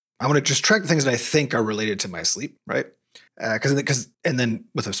I want to just track the things that I think are related to my sleep, right? And then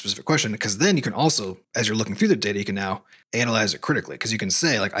with a specific question, because then you can also, as you're looking through the data, you can now analyze it critically. Because you can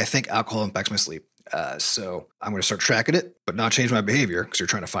say, like, I think alcohol impacts my sleep. So I'm going to start tracking it, but not change my behavior because you're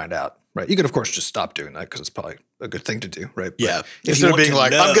trying to find out, right? You could, of course, just stop doing that because it's probably a good thing to do, right? But yeah. Instead of being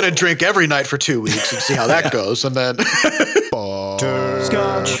like, I'm going to drink every night for 2 weeks and see how that goes. And then.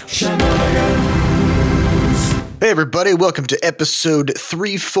 Hey, everybody. Welcome to episode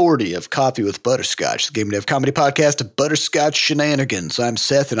 340 of Coffee with Butterscotch, the game dev comedy podcast of Butterscotch Shenanigans. I'm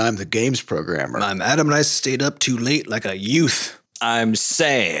Seth, and I'm the games programmer. I'm Adam, and I stayed up too late like a youth. I'm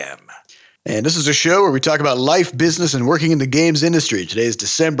Sam. And this is a show where we talk about life, business, and working in the games industry. Today is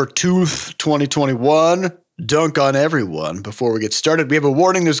December 2nd, 2021. Dunk on everyone. Before we get started, we have a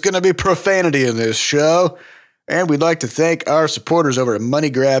warning. There's going to be profanity in this show. And we'd like to thank our supporters over at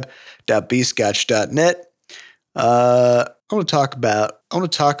moneygrab.bscotch.net. I want to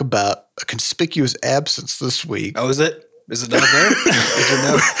talk about a conspicuous absence this week. Oh, is it? Is it not there?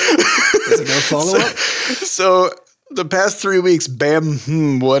 Is there no follow-up? So the past 3 weeks,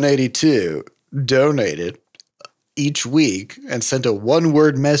 Bam 182 donated each week and sent a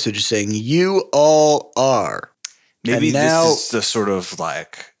one-word message saying, "You all are." Maybe now, this is the sort of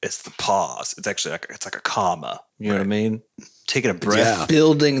like, it's the pause. It's actually like, it's like a comma. You know what I mean? Taking a breath. Yeah.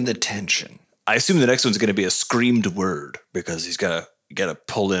 Building the tension. I assume the next one's going to be a screamed word because he's got to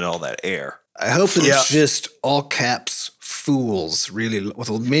pull in all that air. I hope that it's just all caps fools, really,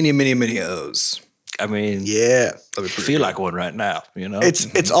 with many, many, many O's. I mean, yeah, I feel like one right now, you know?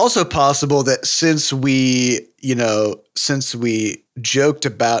 It's also possible that since we joked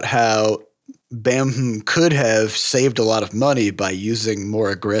about how Bam could have saved a lot of money by using more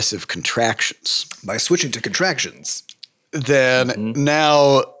aggressive contractions. By switching to contractions. Then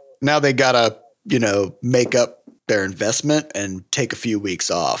now they gotta, make up their investment and take a few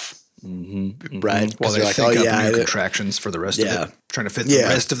weeks off. Right? While they think up new contractions for the rest of it. Trying to fit the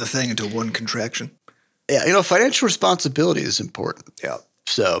rest of the thing into one contraction. Yeah, financial responsibility is important. Yeah.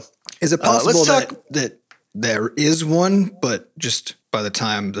 So is it possible that there is one, but just by the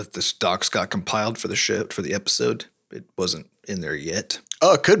time that this docs got compiled for the show, for the episode, it wasn't in there yet?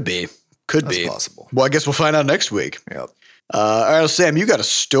 Oh, it could be. That's possible. Well, I guess we'll find out next week. Yep. All right, Sam, you got a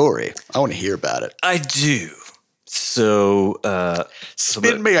story. I want to hear about it. I do. So,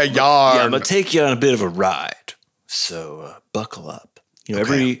 spin me a yarn. Yeah, I'm gonna take you on a bit of a ride. So, buckle up.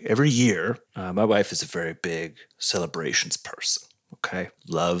 Every year, my wife is a very big celebrations person. Okay,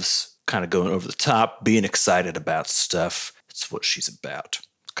 loves kind of going over the top, being excited about stuff. It's what she's about.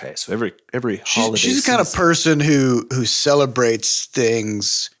 Okay, so every holiday, she's the kind of person who celebrates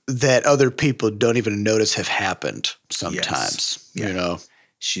things that other people don't even notice have happened sometimes. Yes.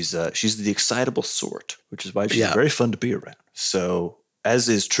 She's the excitable sort, which is why she's very fun to be around. So, as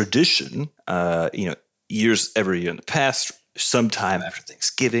is tradition, every year in the past, sometime after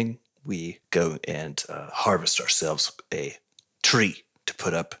Thanksgiving, we go and harvest ourselves a tree to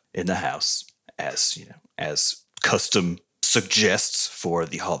put up in the house, as custom suggests for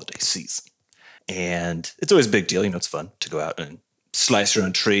the holiday season. And it's always a big deal. It's fun to go out and slice your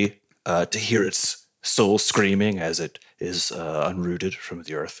own tree, to hear its soul screaming as it is unrooted from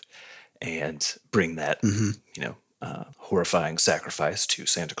the earth, and bring that, horrifying sacrifice to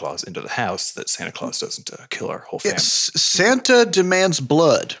Santa Claus into the house that Santa Claus doesn't kill our whole family. Santa demands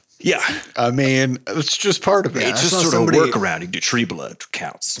blood. Yeah. I mean, it's just part of it. It's just sort of a workaround. You can do tree blood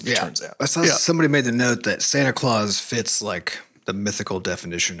counts, it turns out. I saw somebody made the note that Santa Claus fits like the mythical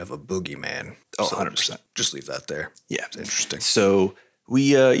definition of a boogeyman. Oh, so 100%. Just leave that there. Yeah. It's interesting. So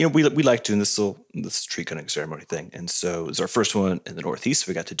we like doing this tree cutting ceremony thing. And so it was our first one in the Northeast.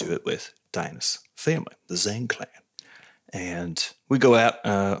 We got to do it with Diana's family, the Zhang clan. And we go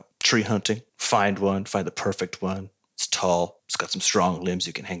out tree hunting, find the perfect one. It's tall. It's got some strong limbs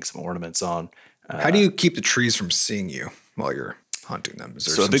you can hang some ornaments on. How do you keep the trees from seeing you while you're hunting them?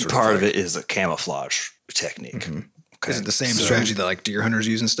 So a big part of it is a camouflage technique. Mm-hmm. Okay. Is it the same strategy that like deer hunters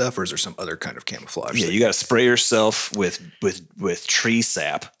use and stuff, or is there some other kind of camouflage? Yeah, you got to spray yourself with tree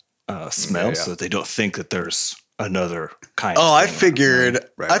sap smell so that they don't think that there's another kind of thing. I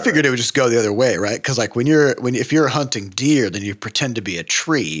figured it would just go the other way, right? Because like if you're hunting deer, then you pretend to be a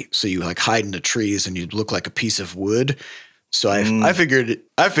tree, so you like hide in the trees and you look like a piece of wood. So I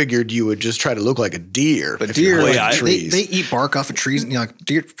figured you would just try to look like a deer. But deer, they eat bark off of trees, and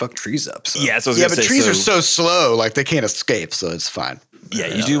deer fuck trees up. So. Yeah, but trees are so slow, like they can't escape, so it's fine. Yeah,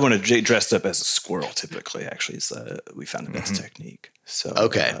 you do want to get dressed up as a squirrel. Typically, actually, we found the best technique. So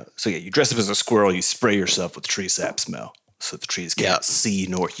you dress up as a squirrel. You spray yourself with tree sap smell, so the trees can't see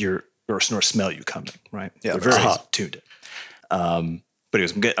nor hear nor smell you coming. Right? Yeah, they're very tuned in. But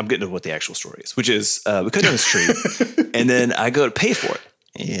anyways, I'm getting to what the actual story is, which is we cut down this tree, and then I go to pay for it.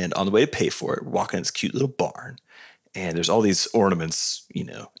 And on the way to pay for it, we're walking in this cute little barn, and there's all these ornaments,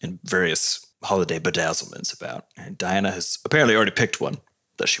 and various holiday bedazzlements about. And Diana has apparently already picked one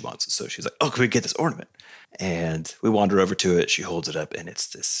that she wants. So she's like, "Oh, can we get this ornament?" And we wander over to it. She holds it up, and it's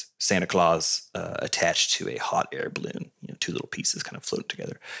this Santa Claus attached to a hot air balloon. Two little pieces kind of floating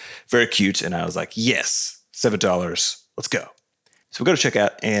together. Very cute. And I was like, "Yes, $7. Let's go." So we go to check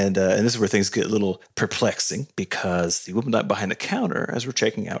out, and this is where things get a little perplexing because the woman behind the counter, as we're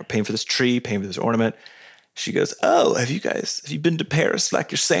checking out, we're paying for this tree, paying for this ornament, she goes, "Oh, have you been to Paris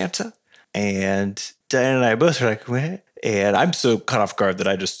like your Santa?" And Diana and I both are like, "What?" And I'm so caught off guard that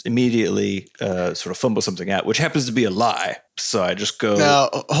I just immediately sort of fumble something out, which happens to be a lie. So I just go, Now,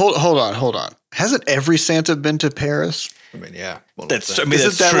 hold on. Hasn't every Santa been to Paris? I mean, yeah. That's Isn't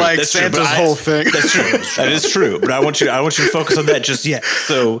that true. like That's Santa's true, whole thing? That's true. That is true. But I want you to focus on that just yet.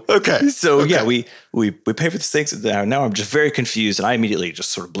 So Okay. Yeah, we pay for these things. Now I'm just very confused, and I immediately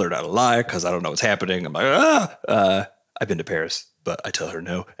just sort of blurt out a lie because I don't know what's happening. I'm like, I've been to Paris, but I tell her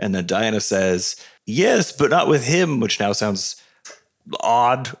no. And then Diana says, "Yes, but not with him," which now sounds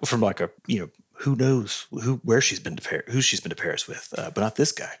odd from like who knows who she's been to Paris with, but not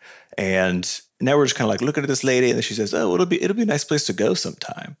this guy. And now we're just kind of like looking at this lady, and then she says, "Oh, it'll be a nice place to go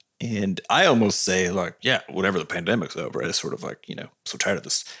sometime." And I almost say like, "Yeah, whatever, the pandemic's over." I just sort of like, so tired of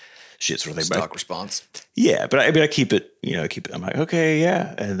this shit sort of thing. Stock response. Yeah, but I keep it, I'm like, "Okay,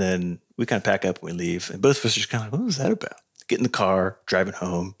 yeah." And then we kind of pack up and we leave, and both of us are just kind of like, "What was that about?" Get in the car, driving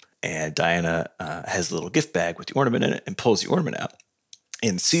home, and Diana has a little gift bag with the ornament in it and pulls the ornament out.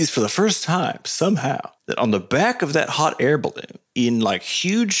 And sees for the first time somehow that on the back of that hot air balloon in like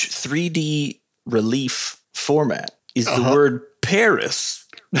huge 3D relief format is the word Paris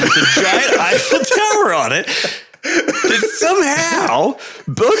with a giant Eiffel Tower on it that somehow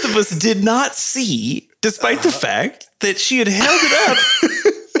both of us did not see, despite the fact that she had held it up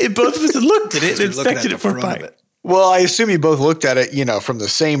and both of us had looked at it and inspected it for a bite. Well, I assume you both looked at it, from the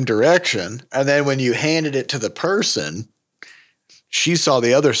same direction. And then when you handed it to the person, she saw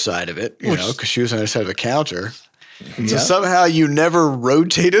the other side of it, because she was on the other side of the counter. Yeah. So somehow you never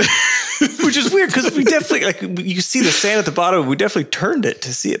rotated. Which is weird because we definitely, you see the sand at the bottom, we definitely turned it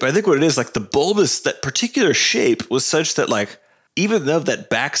to see it. But I think what it is, like the bulbous, that particular shape was such that like, even though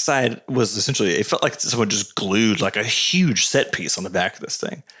that backside was essentially, it felt like someone just glued like a huge set piece on the back of this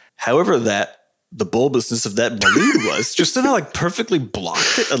thing. However, the bulbousness of that balloon was just somehow like perfectly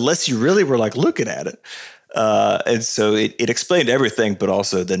blocked it unless you really were like looking at it. And so it explained everything, but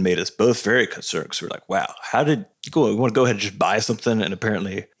also then made us both very concerned because we're like, wow, how did you want to go ahead and just buy something? And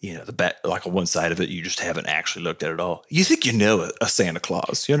apparently, the back, like on one side of it, you just haven't actually looked at it all. You think a Santa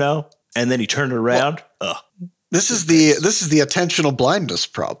Claus, and then you turn it around. This is the attentional blindness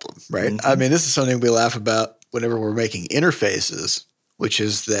problem, right? Mm-hmm. I mean, this is something we laugh about whenever we're making interfaces, which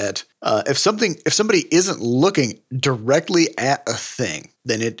is that if somebody isn't looking directly at a thing,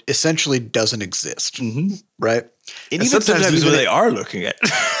 then it essentially doesn't exist, right? And even sometimes when they are looking at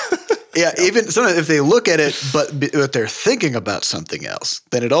yeah, even sometimes if they look at it, but they're thinking about something else,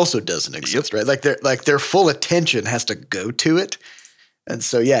 then it also doesn't exist, right? Like their full attention has to go to it. And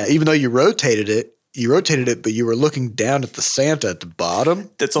so, yeah, even though you rotated it, but you were looking down at the Santa at the bottom.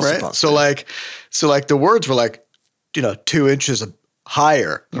 That's also right? possible. So like the words were like, 2 inches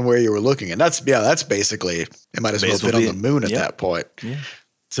higher than where you were looking. And that's basically, it might as well have been on the moon at that point. Yeah.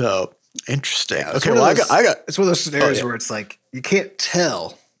 So interesting. Yeah, okay. Well, it's one of those scenarios where it's like, you can't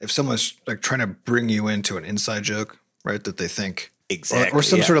tell if someone's like trying to bring you into an inside joke, right? That they think exactly, or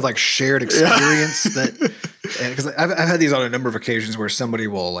some sort of like shared experience because I've had these on a number of occasions where somebody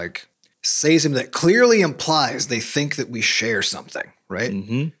will like say something that clearly implies they think that we share something, right?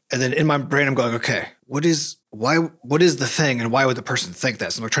 Mm-hmm. And then in my brain, I'm going, okay, what is the thing, and why would the person think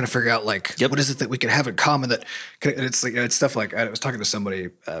that? So I'm trying to figure out like, what is it that we could have in common that it's like, it's stuff like I was talking to somebody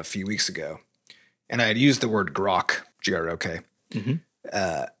a few weeks ago, and I had used the word grok, G-R-O-K,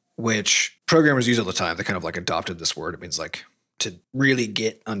 which programmers use all the time. They kind of like adopted this word. It means like to really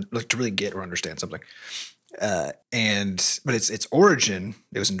get or understand something. But its origin,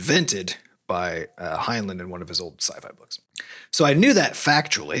 it was invented by Heinlein in one of his old sci-fi books. So I knew that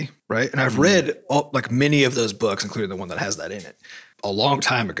factually, right? And I've read many of those books, including the one that has that in it, a long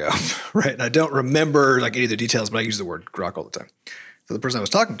time ago, right? And I don't remember like any of the details, but I use the word grok all the time. So the person I was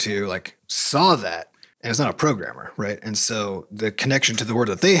talking to like saw that, and it's not a programmer, right? And so the connection to the word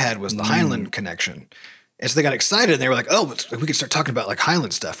that they had was the Heinlein connection. And so they got excited and they were like, oh, we could start talking about like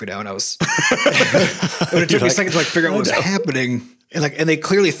Heinlein stuff, And I was, but it took me a second to like figure out what was happening. And they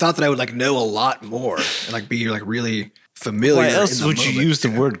clearly thought that I would like know a lot more and like be like really familiar. Why else in the would you moment. use the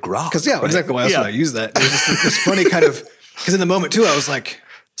word grok? Because exactly. Why else would I use that? It was just this funny kind of, because in the moment too, I was like,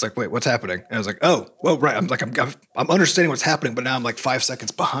 it's like, wait, what's happening? And I was like, oh, well, right. I'm understanding what's happening, but now I'm like 5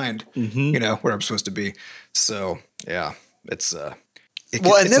 seconds behind, where I'm supposed to be. So yeah, it's and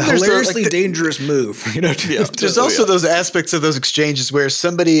it's then a there's hilariously dangerous move. There's also those aspects of those exchanges where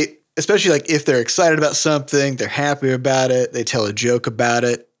somebody, especially like if they're excited about something, they're happy about it, they tell a joke about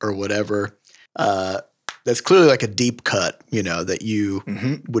it or whatever. That's clearly like a deep cut, that you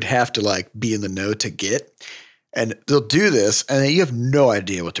would have to like be in the know to get. And they'll do this and you have no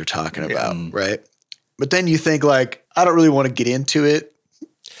idea what they're talking about, right? But then you think like, I don't really want to get into it.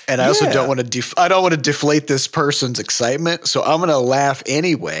 And I also don't want to I don't want to deflate this person's excitement. So I'm going to laugh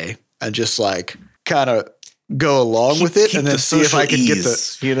anyway and just like kind of go along with it and then see if I can get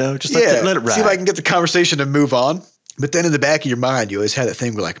the, just let it ride. See if I can get the conversation to move on. But then in the back of your mind, you always have that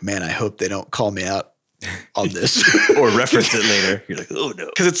thing where like, man, I hope they don't call me out on this or reference it later. You're like, oh no.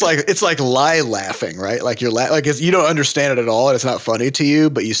 Cause it's like lie laughing, right? Like you're like you don't understand it at all. And it's not funny to you,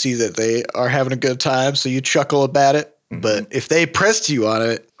 but you see that they are having a good time. So you chuckle about it. But if they pressed you on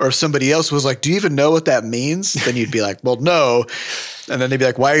it or if somebody else was like, do you even know what that means? Then you'd be like, well, no. And then they'd be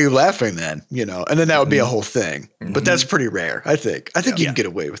like, why are you laughing then? And then that would be a whole thing, but that's pretty rare. I think you can get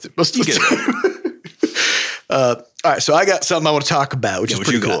away with it. Most of the time. All right. So I got something I want to talk about, which is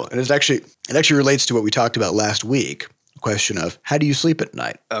pretty cool. And it actually relates to what we talked about last week. The question of how do you sleep at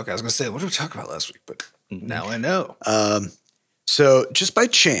night? Okay. I was going to say, what did we talk about last week? But now I know. So just by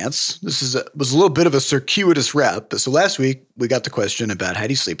chance, this was a little bit of a circuitous route. So last week we got the question about how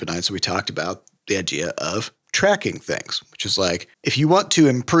do you sleep at night. So we talked about the idea of tracking things, which is like if you want to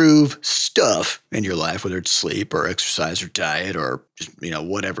improve stuff in your life, whether it's sleep or exercise or diet or just,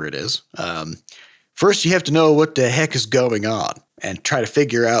 whatever it is, first you have to know what the heck is going on and try to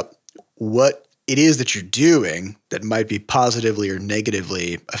figure out what it is that you're doing that might be positively or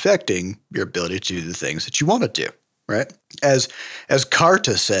negatively affecting your ability to do the things that you want to do. Right. As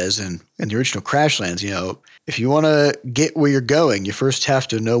Carta says in the original Crashlands, if you want to get where you're going, you first have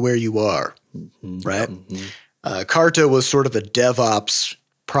to know where you are. Right. Carta was sort of a DevOps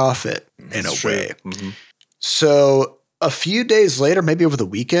prophet in a way. So a few days later, maybe over the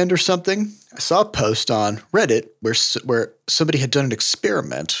weekend or something, I saw a post on Reddit where somebody had done an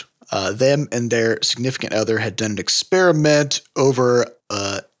experiment. Them and their significant other had done an experiment over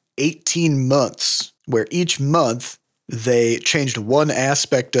 18 months where each month they changed one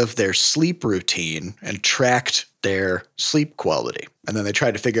aspect of their sleep routine and tracked their sleep quality. And then they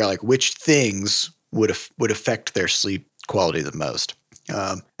tried to figure out like which things would affect their sleep quality the most.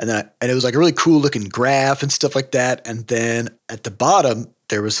 And it was like a really cool looking graph and stuff like that. And then at the bottom,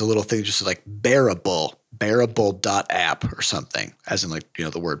 there was a little thing just like bearable.app or something, as in like,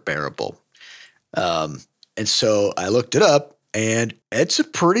 the word bearable. And so I looked it up and it's a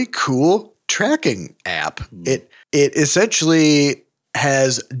pretty cool tracking app. It essentially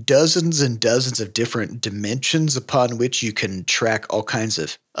has dozens and dozens of different dimensions upon which you can track all kinds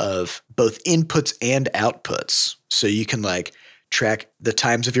of both inputs and outputs. So you can like track the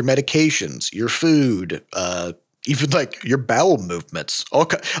times of your medications, your food, even like your bowel movements,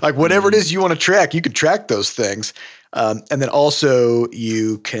 like whatever it is you want to track, you can track those things. And then also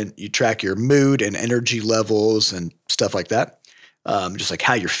you track your mood and energy levels and stuff like that. Just like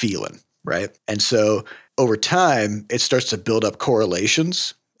how you're feeling. Right. And so over time, it starts to build up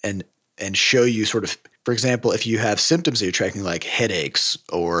correlations and show you sort of, for example, if you have symptoms that you're tracking like headaches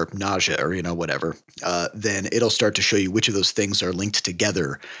or nausea or, whatever, then it'll start to show you which of those things are linked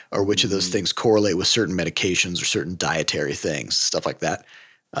together or which of those things correlate with certain medications or certain dietary things, stuff like that.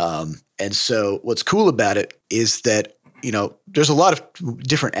 And so what's cool about it is that, there's a lot of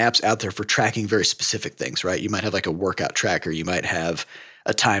different apps out there for tracking very specific things, right? You might have like a workout tracker. You might have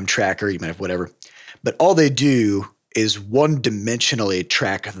a time tracker. You might have whatever. But all they do is one-dimensionally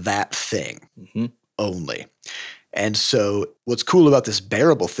track that thing only. And so what's cool about this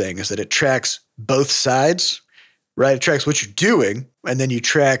Bearable thing is that it tracks both sides, right? It tracks what you're doing, and then you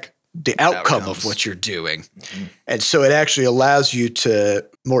track the outcome of what you're doing. And so it actually allows you to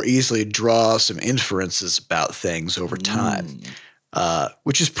more easily draw some inferences about things over time,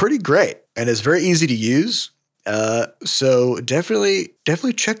 which is pretty great and is very easy to use. So definitely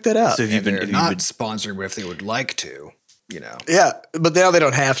check that out. So if you're not sponsoring, but if they would like to, Yeah, but now they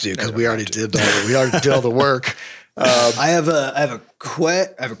don't have to because we already did all the work. I have a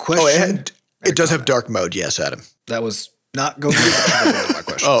question. Oh, it does have dark mode. Yes, Adam. That was not going to be my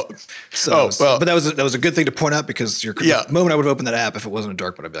question. But that was a good thing to point out because the moment I would have opened that app, if it wasn't a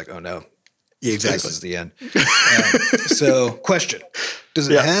dark mode, I'd be like, oh no. Yeah, exactly. This is the end. So question, does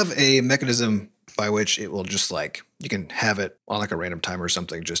it have a mechanism by which it will just like you can have it on like a random timer or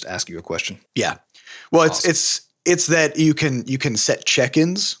something, just ask you a question. Yeah. Well, Awesome. it's that you can set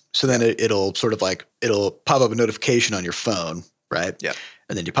check-ins. So then it'll sort of like, it'll pop up a notification on your phone, right? Yeah.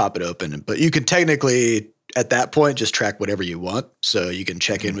 And then you pop it open. But you can technically at that point just track whatever you want. So you can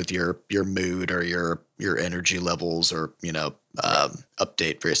check in with your mood or your energy levels or,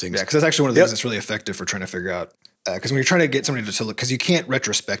 update various things. Yeah, because that's actually one of the things that's really effective for trying to figure out. Because when you're trying to get somebody to look, because you can't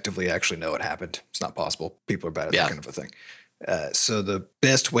retrospectively actually know what happened. It's not possible. People are bad at that kind of a thing. So the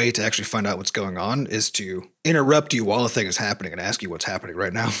best way to actually find out what's going on is to interrupt you while the thing is happening and ask you what's happening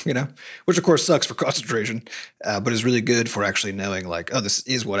right now, which of course sucks for concentration, but is really good for actually knowing like, oh, this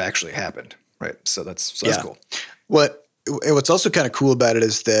is what actually happened. Right. So that's cool. What's also kind of cool about it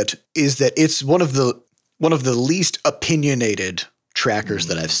is that it's one of the least opinionated trackers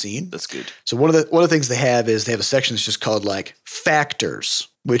that I've seen. That's good. So one of the things they have is they have a section that's just called like factors,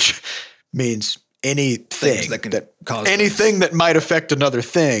 which means anything that can cause anything that might affect another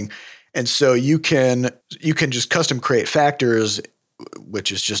thing. And so you can just custom create factors,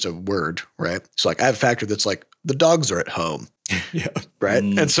 which is just a word, right? So like I have a factor that's like the dogs are at home. Yeah. Right.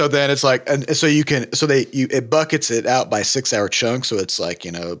 And so then it's like, and so it buckets it out by 6 hour chunks. So it's like,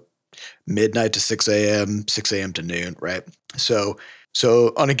 midnight to 6 a.m., 6 a.m. to noon. Right. So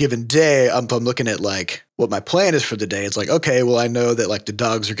on a given day, I'm looking at like what my plan is for the day. It's like, okay, well, I know that like the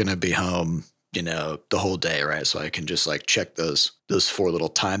dogs are going to be home, the whole day. Right. So I can just like check those 4 little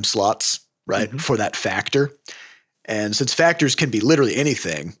time slots, right. For that factor. And since factors can be literally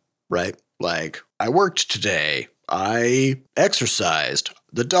anything, right. Like I worked today. I exercised.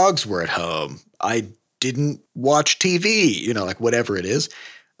 The dogs were at home. I didn't watch TV, like whatever it is.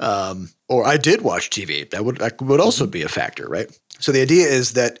 Or I did watch TV. That would also be a factor, right? So the idea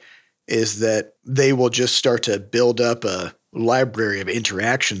is that they will just start to build up a library of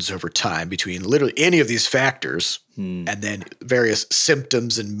interactions over time between literally any of these factors and then various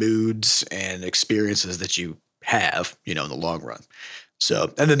symptoms and moods and experiences that you have, in the long run.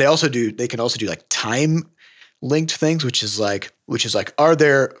 So, and then they can also do like time linked things, which is like, are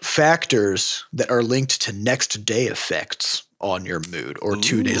there factors that are linked to next day effects on your mood or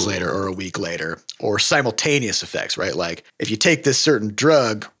 2 days later or a week later or simultaneous effects, right? Like if you take this certain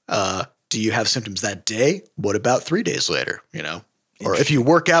drug, do you have symptoms that day? What about 3 days later, or if you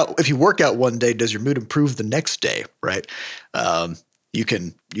work out one day, does your mood improve the next day? Right. You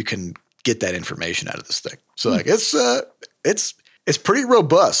can get that information out of this thing. So like, it's pretty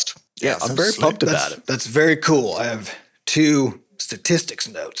robust. Yeah, I'm very pumped about it. That's very cool. I have 2 statistics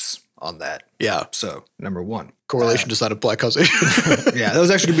notes on that. Yeah. So number 1, correlation does not imply causation. Yeah, that was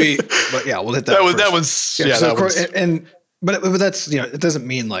actually going to be, but yeah, we'll hit that. But that's, it doesn't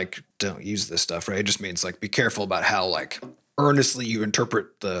mean like don't use this stuff, right? It just means like be careful about how like earnestly you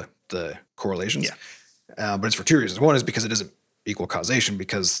interpret the correlations. Yeah. But it's for 2 reasons. One is because it doesn't equal causation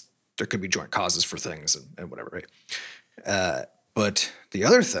because there could be joint causes for things and whatever, right? But the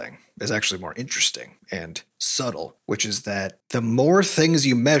other thing is actually more interesting and subtle, which is that the more things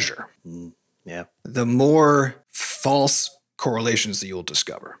you measure, the more false correlations that you'll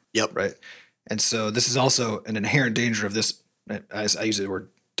discover. Yep. Right. And so this is also an inherent danger of this. I use the word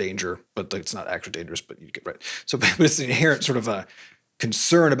danger, but it's not actually dangerous, but you get right. So but it's an inherent sort of a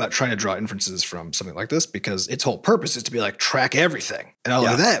concern about trying to draw inferences from something like this because its whole purpose is to be like track everything and all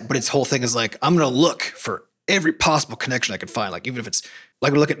of that. But its whole thing is like, I'm going to look for every possible connection I could find. Like even if it's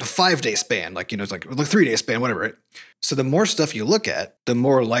like we look at the 5-day span, like, it's like the 3-day span, whatever. Right? So the more stuff you look at, the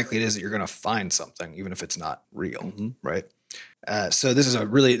more likely it is that you're going to find something, even if it's not real. Right. So this is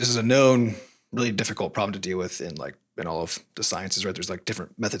a known, really difficult problem to deal with in all of the sciences, right? There's like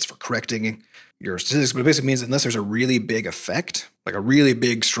different methods for correcting your statistics, but it basically means unless there's a really big effect, like a really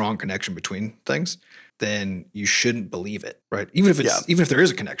big, strong connection between things, then you shouldn't believe it, right? Even if there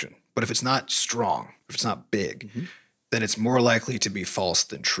is a connection, but if it's not strong, if it's not big, then it's more likely to be false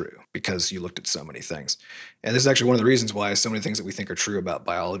than true because you looked at so many things. And this is actually one of the reasons why so many things that we think are true about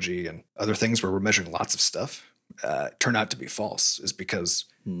biology and other things where we're measuring lots of stuff turn out to be false is because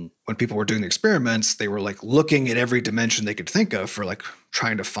when people were doing the experiments, they were like looking at every dimension they could think of for like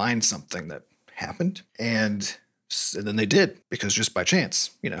trying to find something that happened. And then they did because just by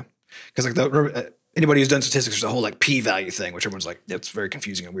chance, because like anybody who's done statistics, there's a whole like p-value thing, which everyone's like, that's very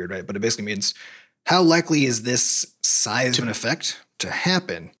confusing and weird, right? But it basically means how likely is this size of an effect to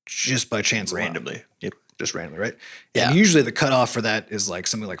happen just by chance randomly? Alone? Yep. Just randomly, right? Yeah. And usually the cutoff for that is like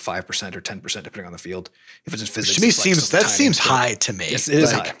something like 5% or 10%, depending on the field. If it's in physics, to me it's seems high to me. Yes, it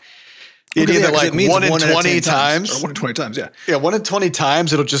is high. It either like 1 in 20 times. Or 1 in 20 times, yeah. Yeah, 1 in 20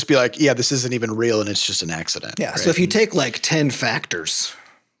 times, it'll just be like, yeah, this isn't even real and it's just an accident. Yeah, right? so if you take like 10 factors,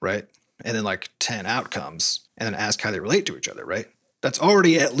 right, and then like 10 outcomes and then ask how they relate to each other, right? That's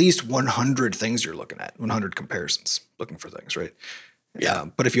already at least 100 things you're looking at, 100 comparisons looking for things, right? Yeah.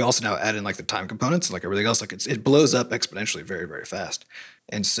 But if you also now add in like the time components, like everything else, like it blows up exponentially very, very fast.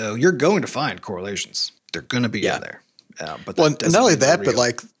 And so you're going to find correlations. They're going to be in there. But not only that, but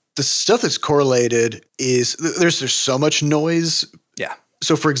like the stuff that's correlated is there's so much noise. Yeah.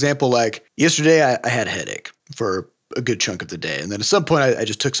 So for example, like yesterday I had a headache for a good chunk of the day. And then at some point I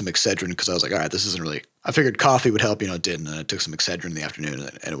just took some Excedrin because I was like, all right, this isn't really, I figured coffee would help, it didn't. And I took some Excedrin in the afternoon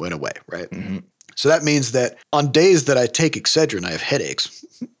and it went away. Right. Mm-hmm. So that means that on days that I take Excedrin, I have headaches.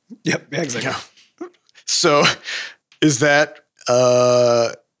 Yep. Yeah, exactly. So is that,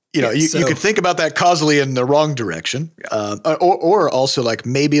 you could think about that causally in the wrong direction. Or also like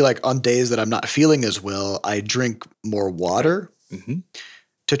maybe like on days that I'm not feeling as well, I drink more water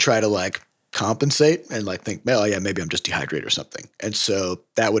to try to like compensate and like think, well, yeah, maybe I'm just dehydrated or something. And so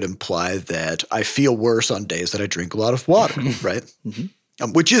that would imply that I feel worse on days that I drink a lot of water, right?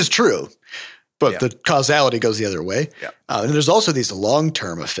 Which is true, but the causality goes the other way. Yeah. And there's also these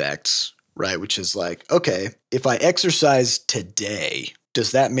long-term effects, right? Which is like, okay, if I exercise today,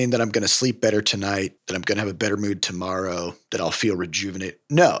 does that mean that I'm going to sleep better tonight, that I'm going to have a better mood tomorrow, that I'll feel rejuvenated?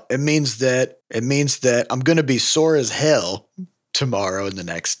 No, it means that I'm going to be sore as hell tomorrow and the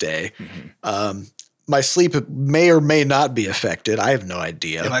next day. My sleep may or may not be affected. I have no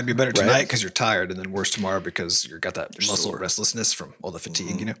idea. It might be better tonight because you're tired, and then worse tomorrow because you've got that muscle restlessness from all the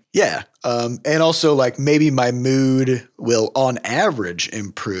fatigue, Yeah. And also like maybe my mood will on average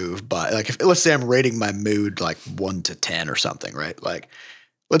improve by like, let's say I'm rating my mood like 1 to 10 or something, right? Like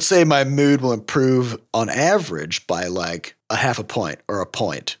let's say my mood will improve on average by like a half a point or a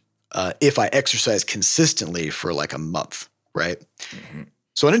point if I exercise consistently for like a month, right?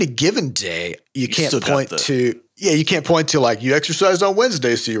 So on any given day, you can't point to like you exercised on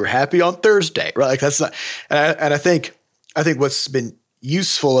Wednesday, so you were happy on Thursday, right? Like that's not. And I think what's been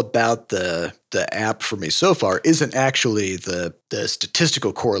useful about the app for me so far isn't actually the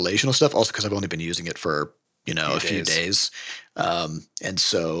statistical correlational stuff. Also, because I've only been using it for a few days, and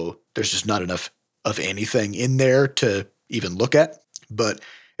so there's just not enough of anything in there to even look at. But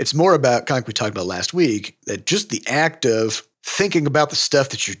it's more about kind of like we talked about last week that just the act of thinking about the stuff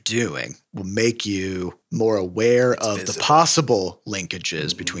that you're doing will make you more aware of the possible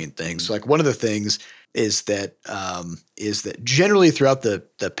linkages between things. So like one of the things is that generally throughout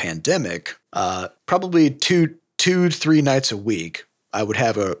the pandemic, probably 2-3 nights a week, I would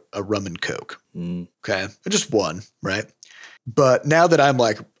have a rum and Coke. Okay. Just one. Right. But now that I'm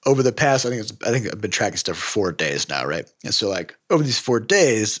like over the past, I think I've been tracking stuff for 4 days now. Right. And so like over these 4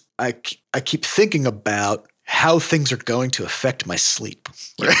 days, I keep thinking about how things are going to affect my sleep,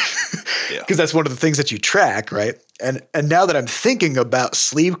 right? Because that's one of the things that you track, right? And now that I'm thinking about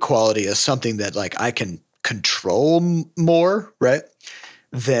sleep quality as something that like I can control more, right?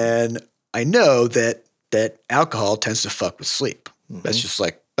 Then I know that alcohol tends to fuck with sleep. That's just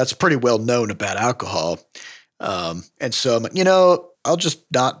like that's pretty well known about alcohol, and so I'm like, I'll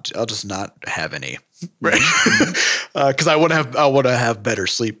just not have any, right? Because I want to have better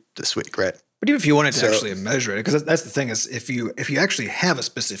sleep this week, right? But even if you wanted to actually measure it, because that's the thing is if you actually have a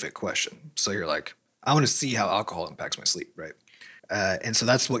specific question, so you're like, I want to see how alcohol impacts my sleep, right? And so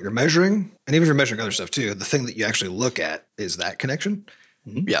that's what you're measuring. And even if you're measuring other stuff too, the thing that you actually look at is that connection.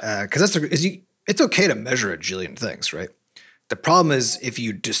 Yeah. Because it's okay to measure a jillion things, right? The problem is if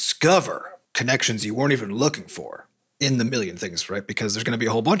you discover connections you weren't even looking for in the million things, right? Because there's going to be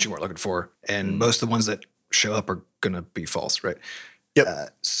a whole bunch you weren't looking for. And most of the ones that show up are going to be false, right? Yep.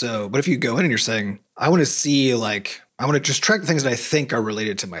 But if you go in and you're saying, I want to see I want to just track the things that I think are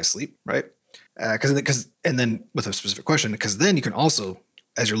related to my sleep, right? And then with a specific question, because then you can also,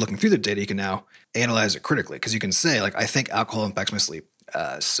 as you're looking through the data, you can now analyze it critically. Because you can say, like, I think alcohol impacts my sleep.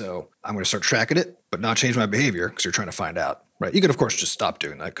 So I'm going to start tracking it, but not change my behavior because you're trying to find out, right? You could, of course, just stop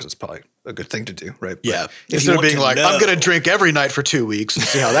doing that because it's probably a good thing to do, right? Yeah. Instead of being like, I'm going to drink every night for 2 weeks and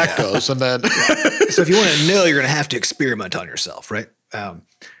see how that goes. And then. So if you want to know, you're going to have to experiment on yourself, right?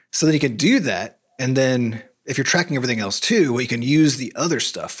 So then you can do that. And then if you're tracking everything else too, what you can use the other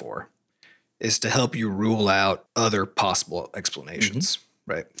stuff for is to help you rule out other possible explanations,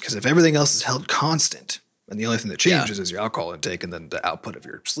 right? Because if everything else is held constant and the only thing that changes is your alcohol intake and then the output of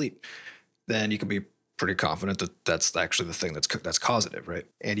your sleep, then you can be pretty confident that that's actually the thing that's causative, right?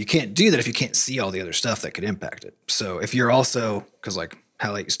 And you can't do that if you can't see all the other stuff that could impact it. So if you're also, because like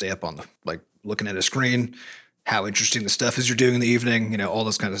how late you stay up on looking at a screen, how interesting the stuff is you're doing in the evening, all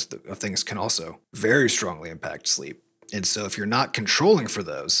those kind of things can also very strongly impact sleep. And so if you're not controlling for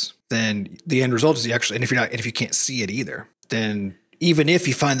those, then the end result is and if you can't see it either, then even if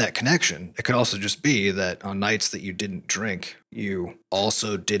you find that connection, it could also just be that on nights that you didn't drink, you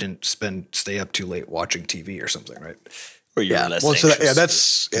also didn't stay up too late watching TV or something, right? Or you're less well,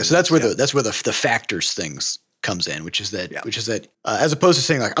 anxious. so that's where the factors things comes in, which is that as opposed to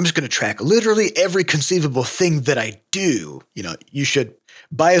saying like I'm just going to track literally every conceivable thing that I do, you should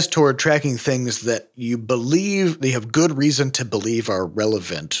bias toward tracking things that you believe they have good reason to believe are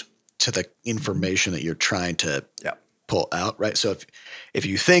relevant to the information that you're trying to pull out, right? So if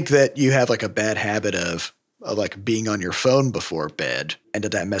you think that you have like a bad habit of like being on your phone before bed and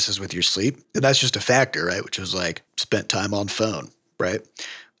that messes with your sleep, then that's just a factor, right? Which is like spent time on phone, right?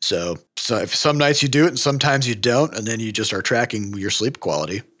 So if some nights you do it and sometimes you don't, and then you just are tracking your sleep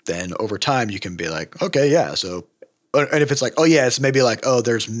quality, then over time you can be like, okay, yeah. So, and if it's like, oh yeah, it's maybe like, oh,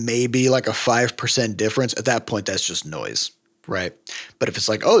 there's maybe like a 5% difference at that point, that's just noise, right? But if it's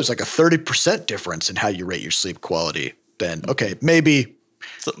like, oh, there's like a 30% difference in how you rate your sleep quality, then okay, maybe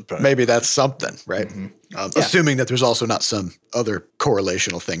that's something, right? Mm-hmm. Assuming that there's also not some other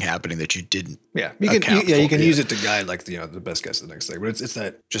correlational thing happening that you didn't. Yeah, you can use it to guide like the best guess of the next thing. But it's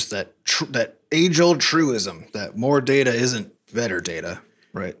that age old truism that more data isn't better data,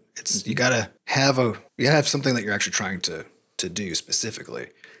 right? It's you gotta have something that you're actually trying to do specifically.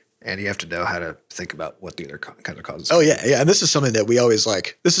 And you have to know how to think about what the other kind of causes. Oh, yeah. And this is something that we always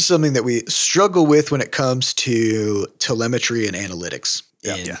like. This is something that we struggle with when it comes to telemetry and analytics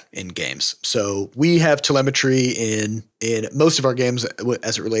in games. So we have telemetry in most of our games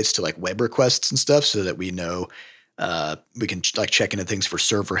as it relates to like web requests and stuff so that we know we can like check into things for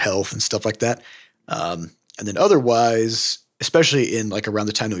server health and stuff like that. And then otherwise, especially in like around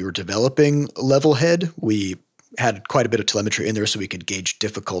the time that we were developing Levelhead, we had quite a bit of telemetry in there so we could gauge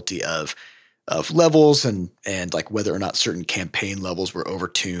difficulty of levels and like whether or not certain campaign levels were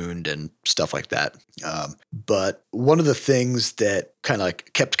overtuned and stuff like that. But one of the things that kind of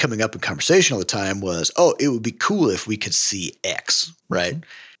like kept coming up in conversation all the time was, oh, it would be cool if we could see X, right?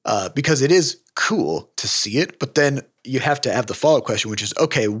 Because it is cool to see it, but then you have to have the follow-up question, which is,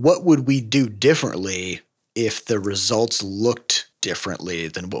 okay, what would we do differently if the results looked differently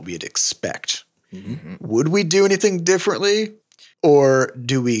than what we'd expect? Mm-hmm. Would we do anything differently, or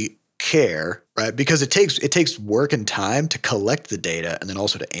do we care, right? Because it takes work and time to collect the data and then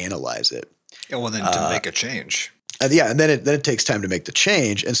also to analyze it. Yeah, well, then to make a change. And then it takes time to make the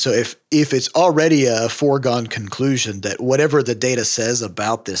change. And so if it's already a foregone conclusion that whatever the data says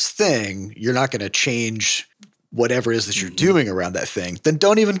about this thing, you're not going to change whatever it is that you're doing around that thing, then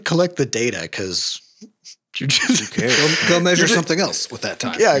don't even collect the data because you just go measure something else with that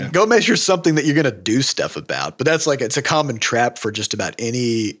time. Yeah, go measure something that you're going to do stuff about. But that's like, it's a common trap for just about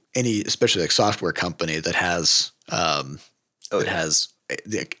any especially like software company that has the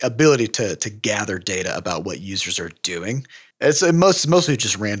ability to gather data about what users are doing. It's mostly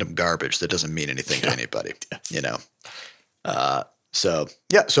just random garbage that doesn't mean anything to anybody, So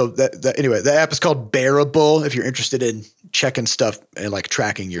anyway, the app is called Bearable. If you're interested in checking stuff and like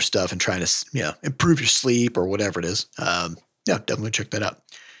tracking your stuff and trying to improve your sleep or whatever it is, definitely check that out.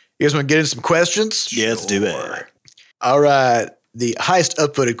 You guys want to get into some questions? Yeah, let's do it. All right. The highest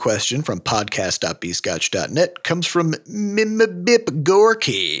upvoted question from podcast.bscotch.net comes from Mimabip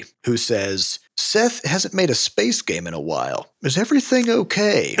Gorky, who says, Seth hasn't made a space game in a while. Is everything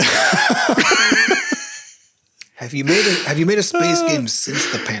okay? Have you made a space game since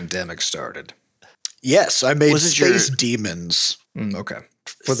the pandemic started? Yes, I made Space Demons. Okay.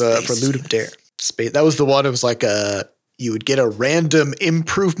 For Ludum Dare. That was the one. It was like you would get a random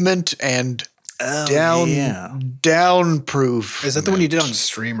improvement and down proof. Is that the one you did on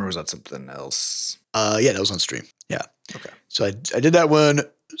stream or was that something else? Yeah, that was on stream. Yeah. Okay. So I did that one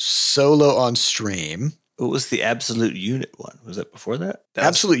solo on stream. What was the Absolute Unit one? Was that before that?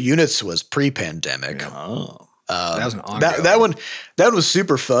 Absolute Units was pre-pandemic. Oh. That was an ongoing. That one was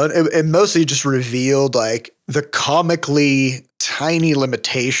super fun. It mostly just revealed like the comically tiny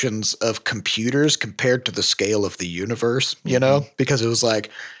limitations of computers compared to the scale of the universe, because it was like,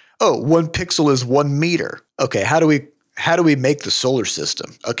 oh, 1 pixel is 1 meter. Okay, how do we make the solar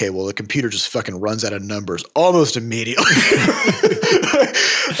system? Okay, well, the computer just fucking runs out of numbers almost immediately.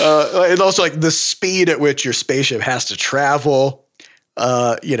 And also like the speed at which your spaceship has to travel,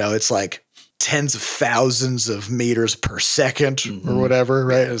 it's like tens of thousands of meters per second or whatever,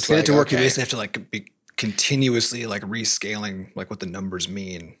 right? It's like, to work, you basically have to like be continuously like rescaling like what the numbers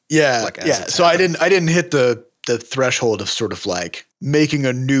mean. Yeah, So I didn't hit the threshold of sort of like making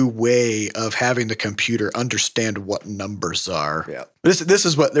a new way of having the computer understand what numbers are. Yeah, this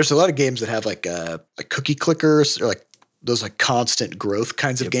is what there's a lot of games that have like cookie clickers or like those like constant growth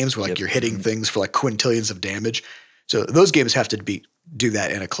kinds of games where like you're hitting things for like quintillions of damage. So those games have to be do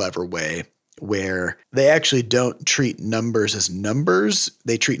that in a clever way where they actually don't treat numbers as numbers.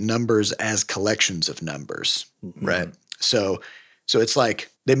 They treat numbers as collections of numbers, right? So it's like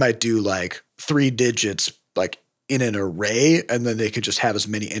they might do like 3 digits like in an array, and then they could just have as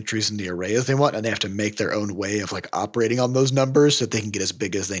many entries in the array as they want, and they have to make their own way of like operating on those numbers so that they can get as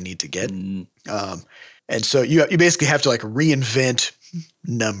big as they need to get. And so you basically have to like reinvent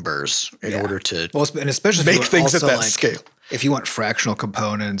numbers in order to and especially make things at that scale. If you want fractional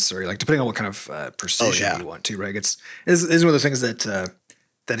components, or like depending on what kind of precision you want to, right? It's one of those things that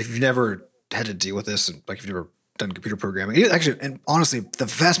if you've never had to deal with this, and like if you've never done computer programming, actually, and honestly, the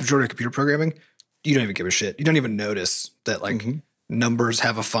vast majority of computer programming, you don't even give a shit. You don't even notice that like numbers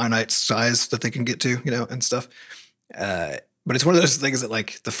have a finite size that they can get to, and stuff. But it's one of those things that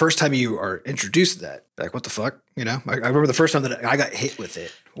like the first time you are introduced to that, like what the fuck, I remember the first time that I got hit with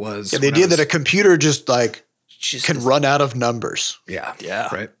it was the idea that a computer just can run out of numbers. Yeah.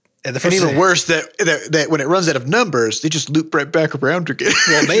 Right. And even worse, that when it runs out of numbers, they just loop right back around again.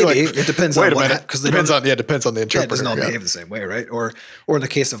 Well, maybe it depends on what because depends on the interpreter. Yeah, it doesn't all behave the same way, right? Or in the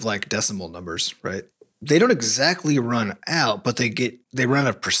case of like decimal numbers, right? They don't exactly run out, but they run out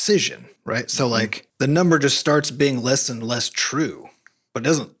of precision, right? So like the number just starts being less and less true, but it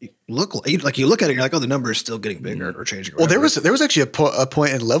doesn't look like you look at it and you're like, oh, the number is still getting bigger or changing. Well, there was actually a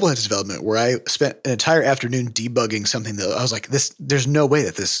point in Levelhead's development where I spent an entire afternoon debugging something that I was like, there's no way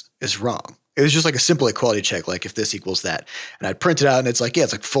that this is wrong. It was just like a simple equality check, like if this equals that. And I'd print it out and it's like,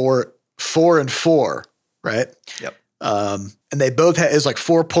 it's like 4 and 4, right? Yep. And they both had, it's like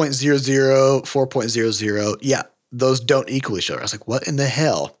 4.00, 4.00. Yeah, those don't equal each other. I was like, what in the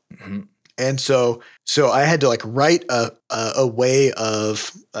hell? Mm-hmm. And so I had to like write a way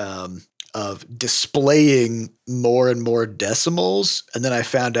of displaying more and more decimals. And then I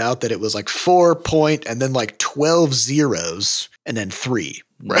found out that it was like 4 point and then like 12 zeros and then 3.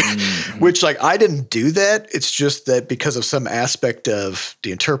 Right. Mm-hmm. Which like I didn't do that. It's just that because of some aspect of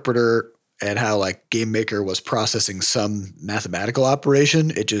the interpreter and how like GameMaker was processing some mathematical operation,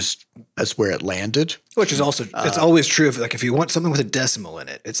 that's where it landed. Which is also, it's always true if you want something with a decimal in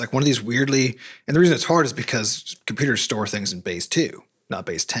it, it's like one of these weirdly, and the reason it's hard is because computers store things in base 2, not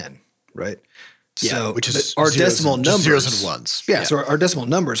base 10, right? Yeah, so which is our decimal numbers, zeros and ones. Yeah, so our decimal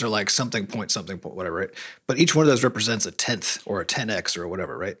numbers are like something point, whatever, right? But each one of those represents a 10th or a 10x or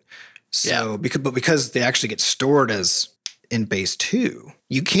whatever, right? So because they actually get stored as in base 2,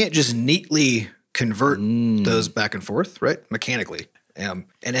 you can't just neatly convert those back and forth, right? Mechanically, and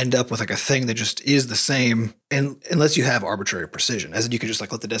end up with like a thing that just is the same, and unless you have arbitrary precision, as in you could just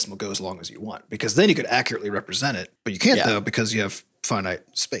like let the decimal go as long as you want, because then you could accurately represent it, but you can't though because you have finite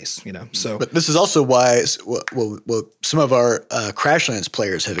space, So, but this is also why what some of our Crashlands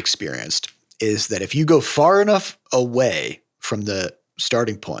players have experienced is that if you go far enough away from the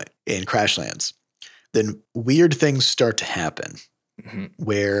starting point in Crashlands, then weird things start to happen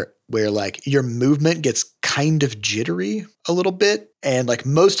where like your movement gets kind of jittery a little bit. And like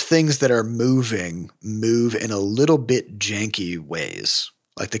most things that are move in a little bit janky ways.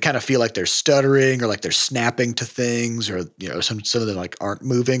 Like they kind of feel like they're stuttering or like they're snapping to things, or some of them like aren't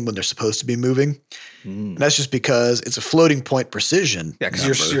moving when they're supposed to be moving. And that's just because it's a floating point precision. Yeah,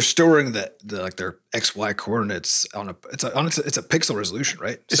 because you're storing the like their XY coordinates on it's a pixel resolution,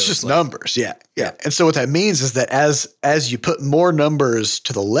 right? It's just numbers. Yeah. And so what that means is that as you put more numbers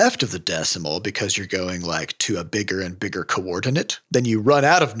to the left of the decimal, because you're going like to a bigger and bigger coordinate, then you run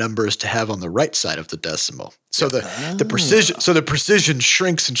out of numbers to have on the right side of the decimal. So the precision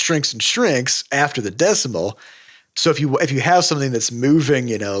shrinks and shrinks and shrinks after the decimal. So if you have something that's moving,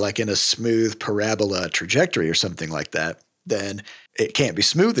 like in a smooth parabola trajectory or something like that, then it can't be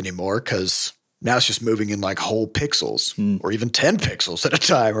smooth anymore because now it's just moving in like whole pixels or even 10 pixels at a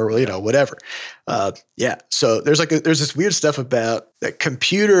time or, whatever. So there's this weird stuff about that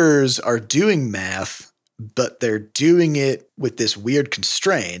computers are doing math, but they're doing it with this weird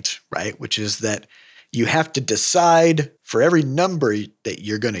constraint, right? Which is that you have to decide for every number that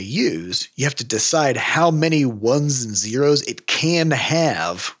you're going to use, you have to decide how many ones and zeros it can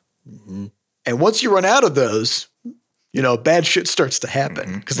have. Mm-hmm. And once you run out of those, bad shit starts to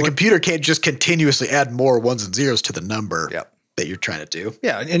happen because the computer can't just continuously add more ones and zeros to the number that you're trying to do.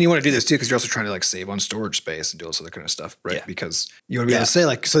 Yeah. And you want to do this too because you're also trying to like save on storage space and do all this other kind of stuff, right? Yeah. Because you want to be able to say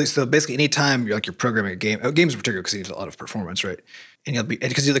like, so basically anytime you're programming a game, games in particular because you need a lot of performance, right? And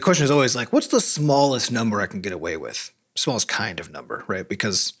because the question is always like, what's the smallest number I can get away with? Smallest kind of number, right?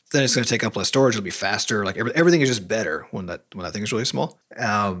 Because then it's going to take up less storage. It'll be faster. Like everything is just better when that thing is really small.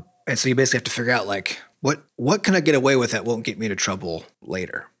 And so you basically have to figure out like what can I get away with that won't get me into trouble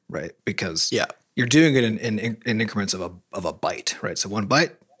later, right? Because you're doing it in increments of a byte, right? So 1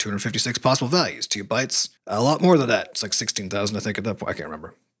 byte, 256 possible values. 2 bytes, a lot more than that. It's like 16,000, I think, at that point. I can't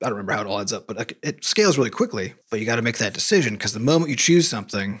remember. I don't remember how it all adds up, but it scales really quickly. But you got to make that decision because the moment you choose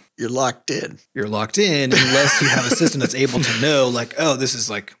something, you're locked in. You're locked in unless you have a system that's able to know, like, oh, this is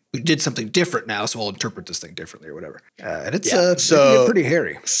like we did something different now, so I'll interpret this thing differently or whatever. And it's it can get pretty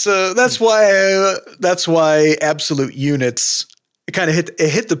hairy. So that's why absolute units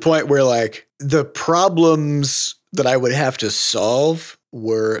hit the point where like the problems that I would have to solve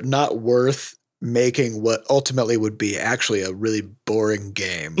were not worth making what ultimately would be actually a really boring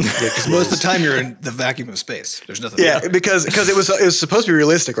game. Because most of the time you're in the vacuum of space. There's nothing. Yeah, because it was supposed to be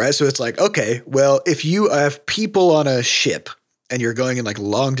realistic, right? So it's like, okay, well, if you have people on a ship and you're going in like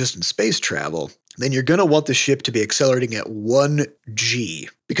long distance space travel, then you're going to want the ship to be accelerating at 1G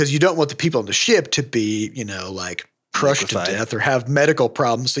because you don't want the people on the ship to be, like crushed to death or have medical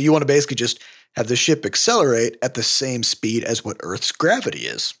problems. So you want to basically just have the ship accelerate at the same speed as what Earth's gravity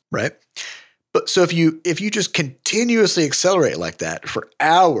is, right? But so if you just continuously accelerate like that for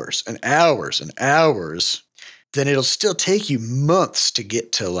hours and hours and hours, then it'll still take you months to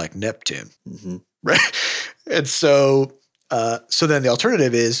get to like Neptune, right? And so then the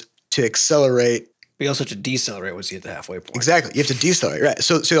alternative is to accelerate. But you also have to decelerate once you hit the halfway point. Exactly, you have to decelerate, right?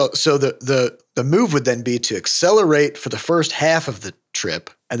 So the move would then be to accelerate for the first half of the trip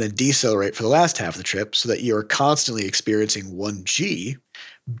and then decelerate for the last half of the trip, so that you are constantly experiencing 1G,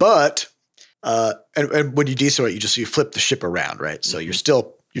 but and when you decelerate, you flip the ship around, right? So you're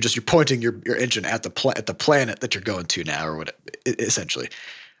pointing your engine at the planet that you're going to now, or whatever, essentially.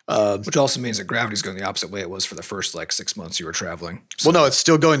 Which also means that gravity's going the opposite way it was for the first like 6 months you were traveling. So, well, no, it's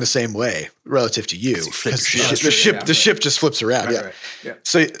still going the same way relative to you. The ship just flips around. Right.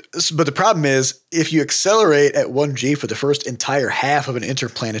 So, but the problem is if you accelerate at 1G for the first entire half of an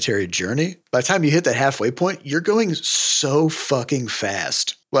interplanetary journey, by the time you hit that halfway point, you're going so fucking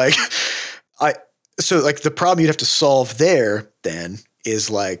fast. Like, so the problem you'd have to solve there then is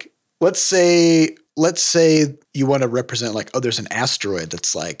like, let's say you want to represent like, oh, there's an asteroid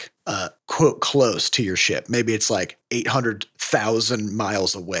that's like, quote, close to your ship. Maybe it's like 800,000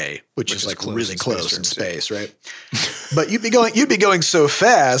 miles away, which is like really close in space, right? But you'd be going so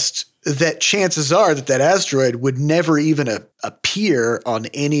fast that chances are that asteroid would never even appear on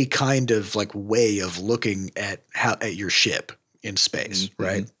any kind of like way of looking at your ship in space,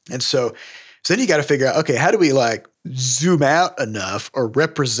 right? And so then you got to figure out, okay, how do we like zoom out enough or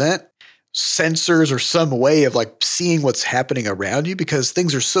represent sensors or some way of like seeing what's happening around you, because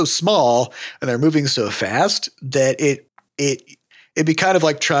things are so small and they're moving so fast that it'd be kind of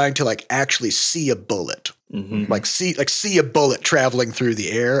like trying to like actually see a bullet, like see a bullet traveling through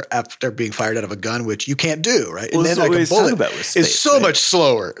the air after being fired out of a gun, which you can't do, right? Well, and then like a bullet is so much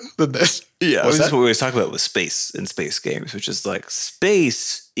slower than this. Yeah, that's what we always talk about with space in space games, which is like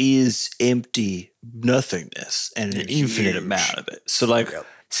space is empty nothingness and an infinite amount of it. So like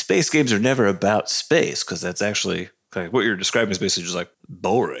space games are never about space, because that's actually like what you're describing is basically just like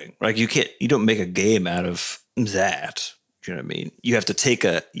boring. Like you don't make a game out of that. Do you know what I mean? You have to take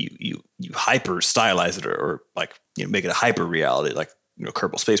you hyper stylize it or like, make it a hyper reality, like,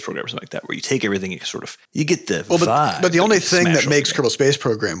 Kerbal Space Program or something like that, where you take everything, you get the vibe. But the only thing that makes Kerbal Space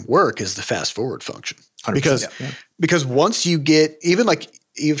Program work is the fast forward function. Because once you get, even like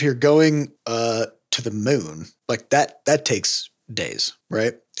if you're going to the moon, like that takes days,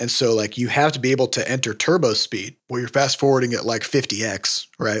 right? And so like you have to be able to enter turbo speed where you're fast forwarding at like 50x,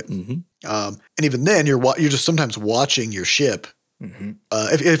 right? And even then you're just sometimes watching your ship.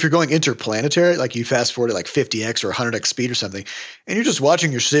 If you're going interplanetary, like you fast forward at like 50x or 100x speed or something, and you're just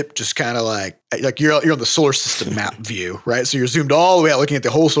watching your ship just kind of like you're on the solar system map view, right? So you're zoomed all the way out looking at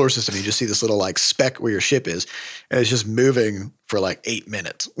the whole solar system. You just see this little like speck where your ship is, and it's just moving for like 8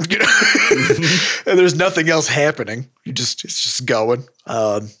 minutes, and there's nothing else happening. It's just going.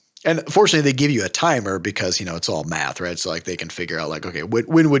 And fortunately, they give you a timer because, it's all math, right? So like they can figure out like, okay,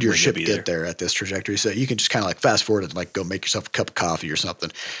 when would your ship get there at this trajectory? So you can just kind of like fast forward and like go make yourself a cup of coffee or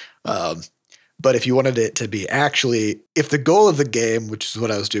something. But if you wanted it to be actually, if the goal of the game, which is what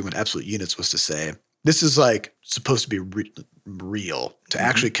I was doing with Absolute Units, was to say, this is like supposed to be real, to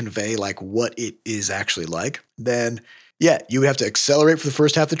actually convey like what it is actually like, then yeah, you would have to accelerate for the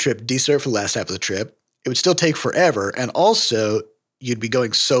first half of the trip, decelerate for the last half of the trip. It would still take forever. And also, you'd be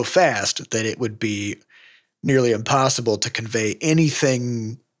going so fast that it would be nearly impossible to convey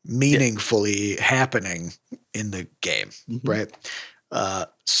anything meaningfully happening in the game, right?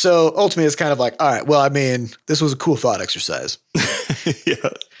 So ultimately, it's kind of like, all right, well, I mean, this was a cool thought exercise.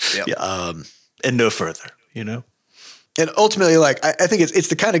 And no further, And ultimately, like I think it's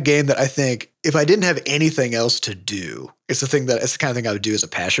the kind of game that I think if I didn't have anything else to do, it's the kind of thing I would do as a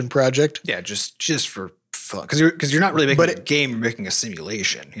passion project. Yeah, just for fun, because you're not really making a game, you're making a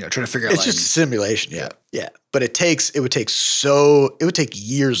simulation. You know, trying to figure out. It's just a simulation. Yeah. But it would take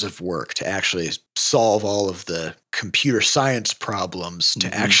years of work to actually solve all of the computer science problems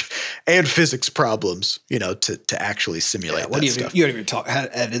and physics problems, you know, to actually simulate that stuff. You haven't even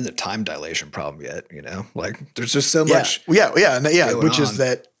add in the time dilation problem yet, you know? Like there's just so much. Which is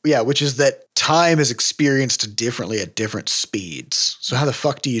that time is experienced differently at different speeds. So how the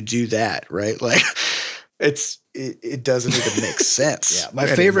fuck do you do that, right? Like it doesn't even make sense. Yeah, my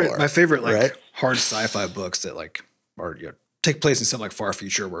favorite like hard sci-fi books that like are take place in some like far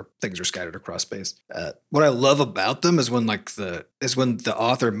future where things are scattered across space. What I love about them is when the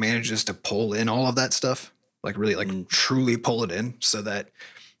author manages to pull in all of that stuff, like really like truly pull it in, so that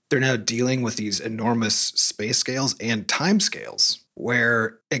they're now dealing with these enormous space scales and time scales,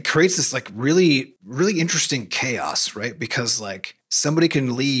 where it creates this like really, really interesting chaos, right? Because like somebody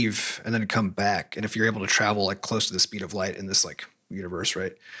can leave and then come back. And if you're able to travel like close to the speed of light in this like universe,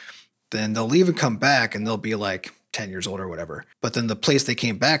 right? Then they'll leave and come back and they'll be like 10 years old or whatever. But then the place they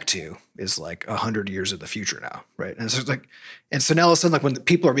came back to is like 100 years in the future now, right? And so now all of a sudden, like when the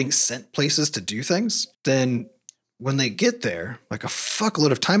people are being sent places to do things, then when they get there, like a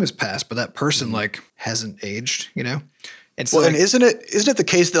fuckload of time has passed, but that person like hasn't aged, you know? And so and isn't it the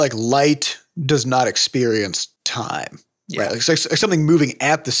case that like light does not experience time? Yeah. Right? Like something moving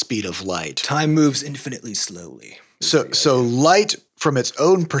at the speed of light. Time moves infinitely slowly. So light, from its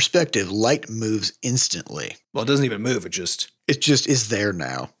own perspective, light moves instantly. Well, it doesn't even move. It just is there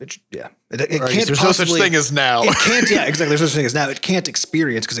now. It can't. There's no such thing as now. It can't. Yeah, exactly. There's no such thing as now. It can't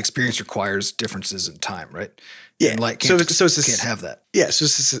experience because experience requires differences in time, right? Yeah. And light can't have that. Yeah. So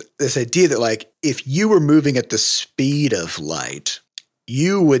it's this idea that like if you were moving at the speed of light,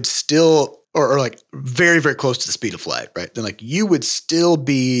 you would still, or like very, very close to the speed of light, right? Then like you would still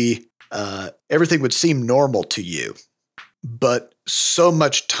be, everything would seem normal to you, but so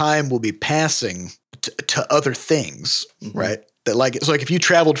much time will be passing to other things, right? That like, it's like if you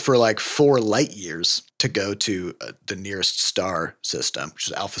traveled for like 4 light years to go to the nearest star system, which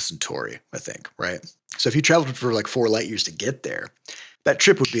is Alpha Centauri, I think, right? So if you traveled for like 4 light years to get there, that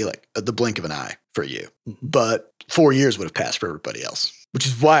trip would be like the blink of an eye for you. But 4 years would have passed for everybody else, which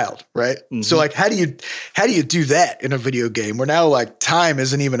is wild, right? So like, how do you do that in a video game where now like time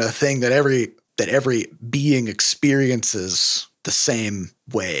isn't even a thing that every being experiences the same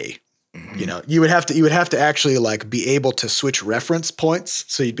way? You know, you would have to actually like be able to switch reference points.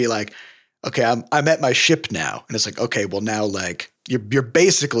 So you'd be like, okay, I'm at my ship now, and it's like, okay, well now like you're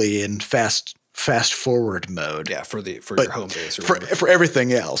basically in fast forward mode. Yeah, for your home base or for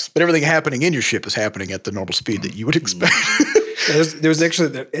everything else, but everything happening in your ship is happening at the normal speed that you would expect. There was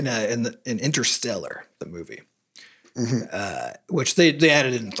actually in Interstellar, the movie, which they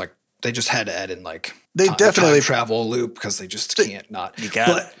added in like. They just had to add in like definitely time travel loop because they just can't not. You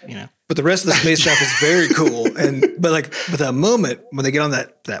got it, you know. But the rest of the space stuff is very cool, but that moment when they get on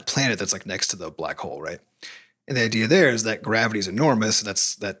that planet that's like next to the black hole, right? And the idea there is that gravity is enormous. And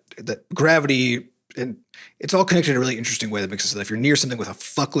that's that gravity, and it's all connected in a really interesting way that makes it so that if you're near something with a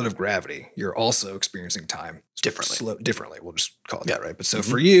fuckload of gravity, you're also experiencing time differently. We'll just call it that, right? But so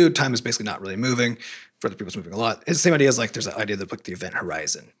for you, time is basically not really moving. For other people, it's moving a lot. It's the same idea as like there's that idea that like the event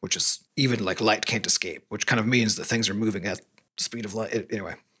horizon, which is even like light can't escape, which kind of means that things are moving at the speed of light.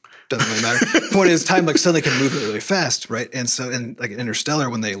 Anyway, doesn't really matter. The point is, time like suddenly can move really fast, right? And so in like Interstellar,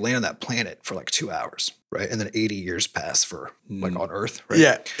 when they land on that planet for like 2 hours, right, and then 80 years pass for like on Earth, right?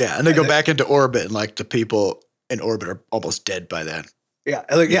 Yeah, and they go back into orbit, and like the people in orbit are almost dead by then. Yeah,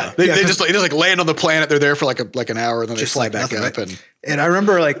 they just like land on the planet. They're there for like an hour, and then they fly back up. Right? And I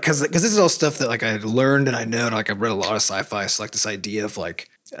remember like because this is all stuff that like I had learned and I know, and like I've read a lot of sci-fi. So like this idea of like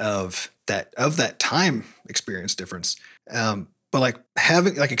of that time experience difference. But like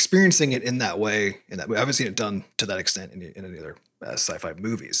having like experiencing it in that way, I haven't seen it done to that extent in any other sci-fi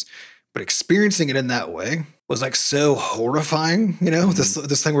movies. But experiencing it in that way was like so horrifying, you know,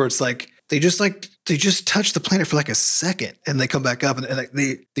 this thing where it's like they just touch the planet for like a second and they come back up. And like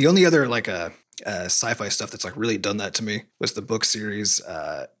the only other like sci-fi stuff that's like really done that to me was the book series,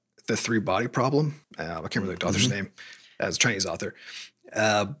 The 3-Body Problem. I can't remember the author's name. As a Chinese author.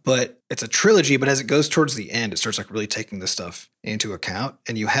 But it's a trilogy, but as it goes towards the end, it starts like really taking this stuff into account.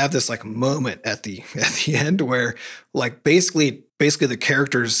 And you have this like moment at the end where like basically the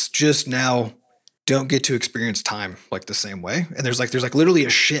characters just now don't get to experience time like the same way. And there's like literally a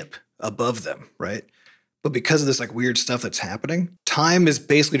ship above them, right? But because of this like weird stuff that's happening, time is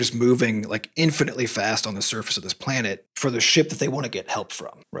basically just moving like infinitely fast on the surface of this planet for the ship that they want to get help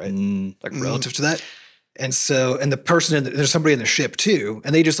from, right? Like relative to that. And so, and the person, there's somebody in the ship too,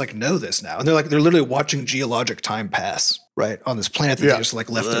 and they just like know this now. And they're literally watching geologic time pass, right? On this planet that they just like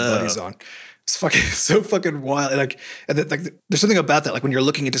left their buddies on. It's fucking so fucking wild. And there's something about that. Like when you're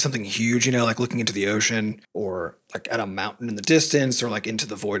looking into something huge, you know, like looking into the ocean or like at a mountain in the distance or like into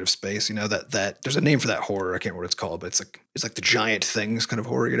the void of space, you know, that there's a name for that horror. I can't remember what it's called, but it's like the giant things kind of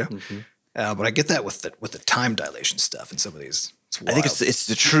horror, you know? But I get that with the time dilation stuff and some of these. I think it's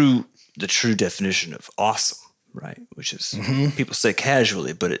the true definition of awesome, right? Which is people say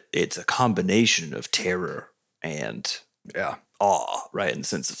casually, but it's a combination of terror and awe, right? In the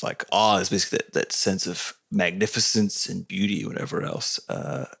sense of like awe is basically that sense of magnificence and beauty, whatever else,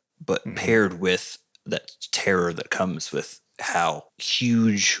 but paired with that terror that comes with how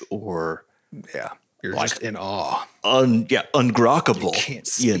huge or you're like just in awe, ungrokkable, you can't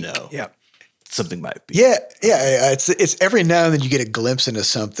speak. Something might be. It's every now and then you get a glimpse into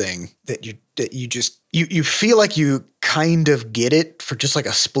something that you just feel like you kind of get it for just like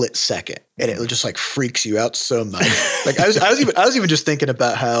a split second, and it just like freaks you out so much. Like I was even just thinking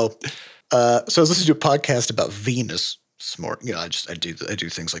about how so I was listening to a podcast about Venus this morning. You know, I do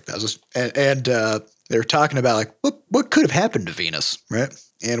things like that. And they were talking about like what could have happened to Venus, right?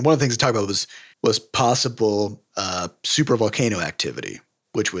 And one of the things they talked about was possible supervolcano activity,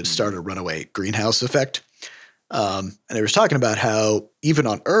 which would start a runaway greenhouse effect. And they were talking about how even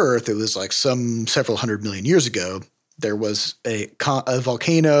on Earth, it was like several hundred million years ago, there was a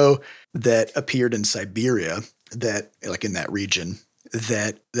volcano that appeared in Siberia that, like in that region,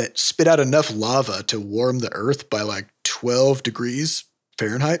 that spit out enough lava to warm the Earth by like 12 degrees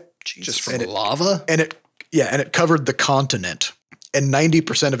Fahrenheit. Jesus. Just from lava? And it covered the continent, and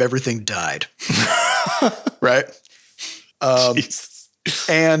 90% of everything died. Right?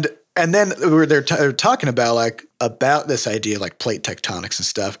 And then they're talking about this idea like plate tectonics and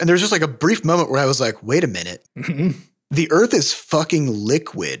stuff. And there's just like a brief moment where I was like, wait a minute. The Earth is fucking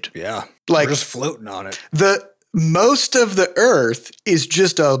liquid. Yeah. Like we're just floating on it. Most of the Earth is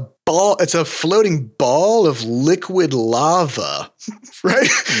just a ball. It's a floating ball of liquid lava, right?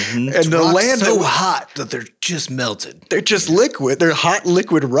 And the land so hot that they're just melted. They're just liquid. They're hot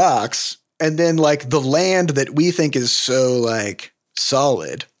liquid rocks. And then like the land that we think is so like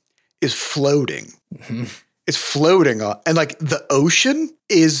solid is floating. It's floating on, and like the ocean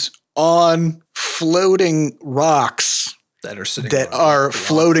is on floating rocks that are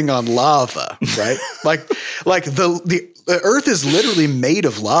floating on lava, right? like the Earth is literally made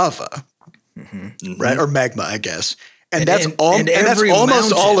of lava, right? Or magma, I guess. And that's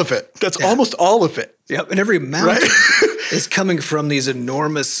almost all of it. That's almost all of it. Yep. And every mountain is coming from these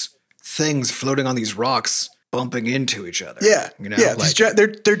enormous things floating on these rocks, bumping into each other. Yeah. You know,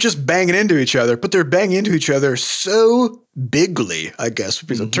 they're just banging into each other, but they're banging into each other so bigly, I guess would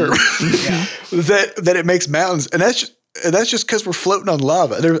be the term, that it makes mountains. And that's just because we're floating on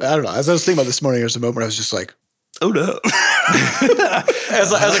lava. I don't know. As I was thinking about this morning, there was a moment where I was just like, oh no. I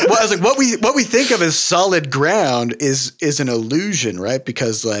was like, what we think of as solid ground is an illusion, right?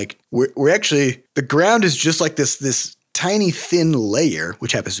 Because like we're actually, the ground is just like this tiny thin layer,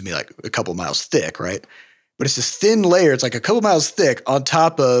 which happens to be like a couple miles thick, right? But it's this thin layer. It's like a couple miles thick on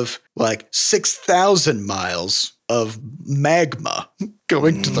top of like 6,000 miles of magma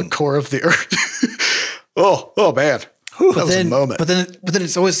going to the core of the Earth. oh man. That was a moment. But then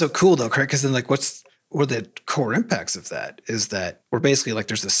it's always so cool though, correct? Because then like what are the core impacts of that is that we're basically like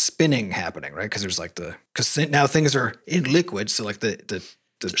there's this spinning happening, right? Because there's like because now things are in liquid, so like the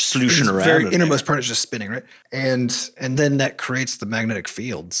solution around very innermost part is just spinning, right? And then that creates the magnetic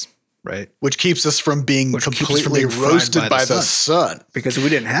fields, right? Which keeps us from being completely roasted by the sun. Because if we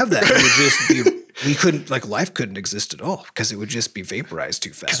didn't have that, it would just be we couldn't, like life couldn't exist at all because it would just be vaporized too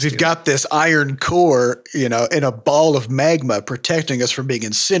fast. Because we've got this iron core, you know, in a ball of magma protecting us from being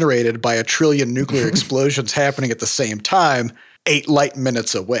incinerated by a trillion nuclear explosions happening at the same time, 8 light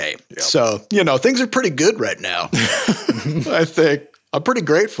minutes away. Yep. So, you know, things are pretty good right now. I think. I'm pretty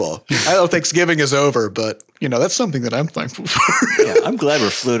grateful. I know Thanksgiving is over, but, you know, that's something that I'm thankful for. Yeah, I'm glad we're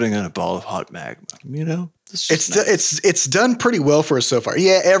floating on a ball of hot magma, you know? It's done pretty well for us so far.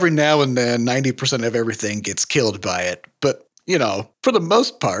 Yeah, every now and then, 90% of everything gets killed by it. But, you know, for the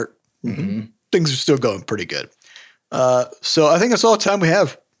most part, things are still going pretty good. So I think that's all the time we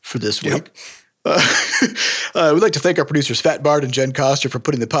have for this week. We'd like to thank our producers, Fat Bard and Jen Coster, for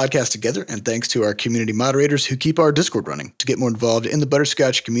putting the podcast together, and thanks to our community moderators who keep our Discord running. To get more involved in the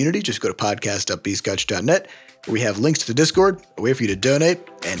Butterscotch community, just go to podcast.bscotch.net, where we have links to the Discord, a way for you to donate,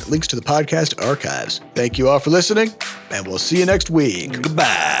 and links to the podcast archives. Thank you all for listening, and we'll see you next week.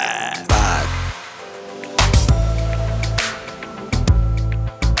 Goodbye.